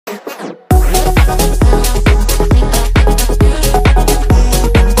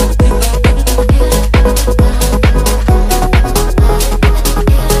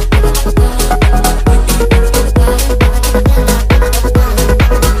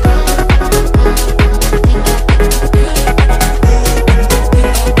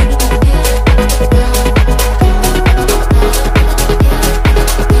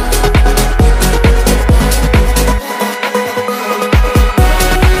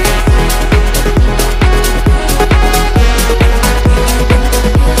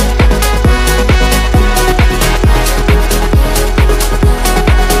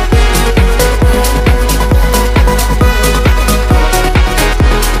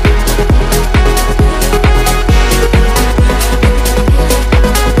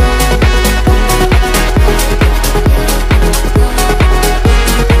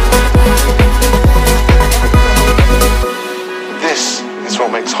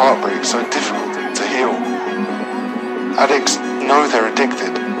heartbreak so difficult to heal. Addicts know they're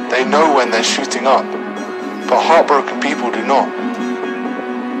addicted. They know when they're shooting up. But heartbroken people do not.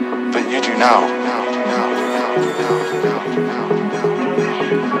 But you do now.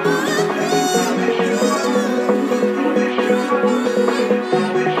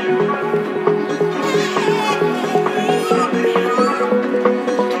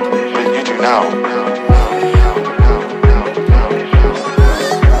 But you do now.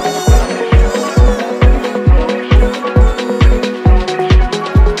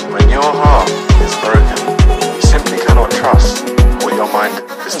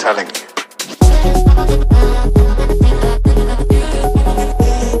 Telling you.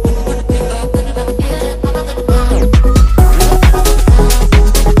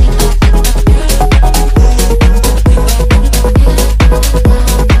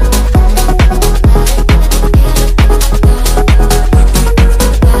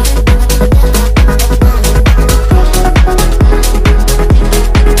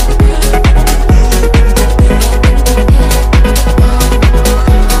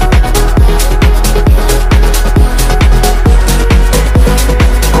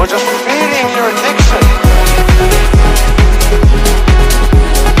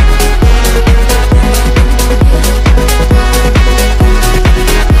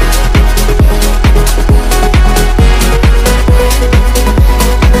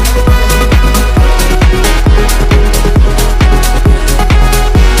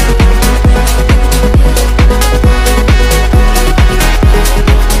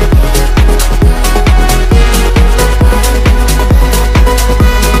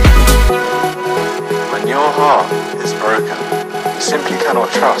 Simply cannot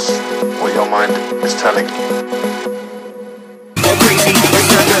trust what your mind is telling you. Go crazy,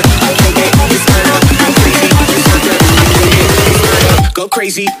 berserker, I can't get this murder. Go crazy, berserker, I can't get this murder. Go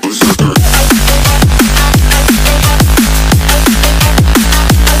crazy, berserker.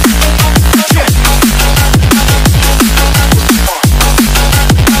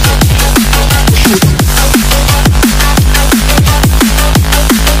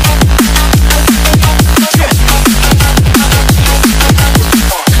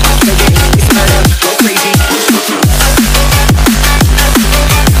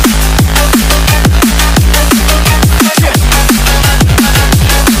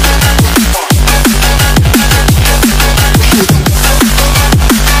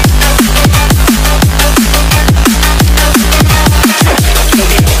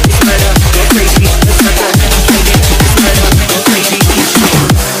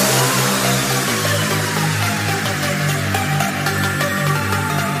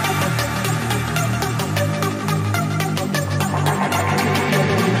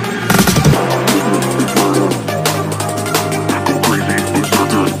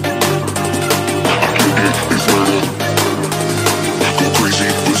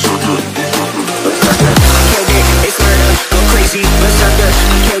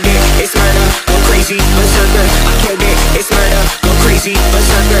 Berserker, I killed it, it's murder. Go crazy,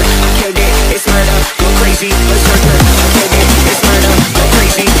 berserker, I killed it, it's murder. Go crazy, berserker.